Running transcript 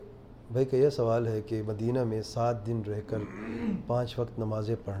بھائی کا یہ سوال ہے کہ مدینہ میں 7 دن رہ کر 5 وقت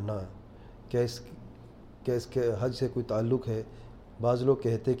نمازیں پڑھنا کیا اس کے حج سے کوئی تعلق ہے؟ بعض لوگ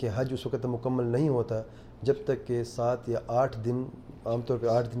کہتے ہیں کہ حج اس وقت مکمل نہیں ہوتا جب تک کہ 7 یا 8 دن، عام طور پہ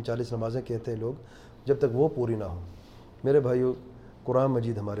 8 دن 40 نمازیں کہتے ہیں لوگ، جب تک وہ پوری نہ ہوں۔ میرے بھائیو، قرآن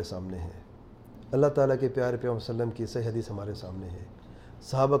مجید ہمارے سامنے ہے، اللہ تعالیٰ کے پیارے پیغمبر صلی اللہ علیہ وسلم کی صحیح حدیث ہمارے سامنے ہے،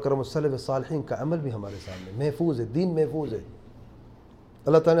 صحابہ کرام السلف صالحین کا عمل بھی ہمارے سامنے محفوظ ہے، دین محفوظ ہے۔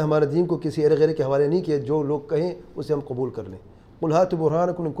 اللہ تعالیٰ نے ہمارے دین کو کسی ارے غیرے کے حوالے نہیں کیا، جو لوگ کہیں اسے ہم قبول کر لیں۔ قل ہاتوا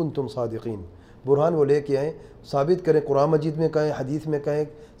برہانکم ان کنتم صادقین، برہان وہ لے کے آئیں، ثابت کریں، قرآن مجید میں کہیں، حدیث میں کہیں،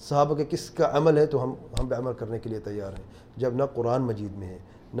 صحابہ کے کس کا عمل ہے تو ہم پہ عمل کرنے کے لیے تیار ہیں۔ جب نہ قرآن مجید میں ہے،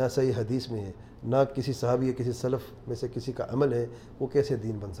 نہ صحیح حدیث میں ہے، نہ کسی صحابی یا کسی سلف میں سے کسی کا عمل ہے، وہ کیسے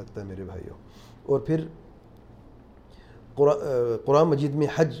دین بن سکتا ہے میرے بھائیوں؟ اور پھر قرآن مجید میں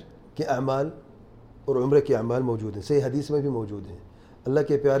حج کے اعمال اور عمرہ کے اعمال موجود ہیں، صحیح حدیث میں بھی موجود ہیں۔ اللہ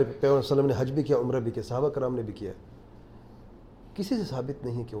کے پیارے پیغمبر صلی اللہ علیہ وسلم نے حج بھی کیا، عمرہ بھی کیا، صحابہ کرام نے بھی کیا، کسی سے ثابت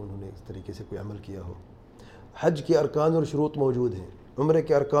نہیں کہ انہوں نے اس طریقے سے کوئی عمل کیا ہو۔ حج کے ارکان اور شروط موجود ہیں، عمرے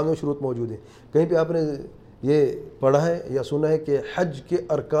کے ارکان اور شروط موجود ہیں۔ کہیں پہ آپ نے یہ پڑھا ہے یا سنا ہے کہ حج کے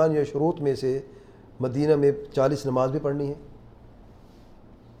ارکان یا شروط میں سے مدینہ میں 40 نماز بھی پڑھنی ہے؟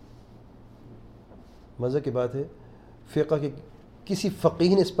 مزہ کی بات ہے، فقہ کے کسی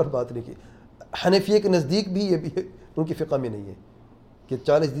فقیہ نے اس پر بات نہیں کی۔ حنفیہ کے نزدیک بھی یہ بھی ان کی فقہ میں نہیں ہے کہ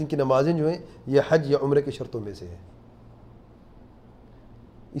 40 دن کی نمازیں جو ہیں یہ حج یا عمرے کی شرطوں میں سے ہے۔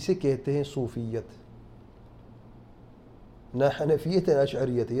 اسے کہتے ہیں صوفیت، نہ حنفیت ہے نہ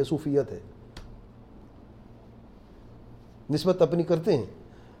اشعریت ہے، یہ صوفیت ہے۔ نسبت اپنی کرتے ہیں،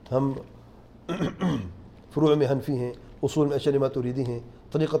 ہم فروع میں حنفی ہیں، اصول میں اشعری ماتریدی ہیں،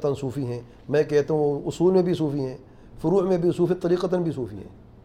 طریقتاً صوفی ہیں۔ میں کہتا ہوں اصول میں بھی صوفی ہیں، فروع میں بھی صوفی، طریقتاً بھی صوفی ہیں۔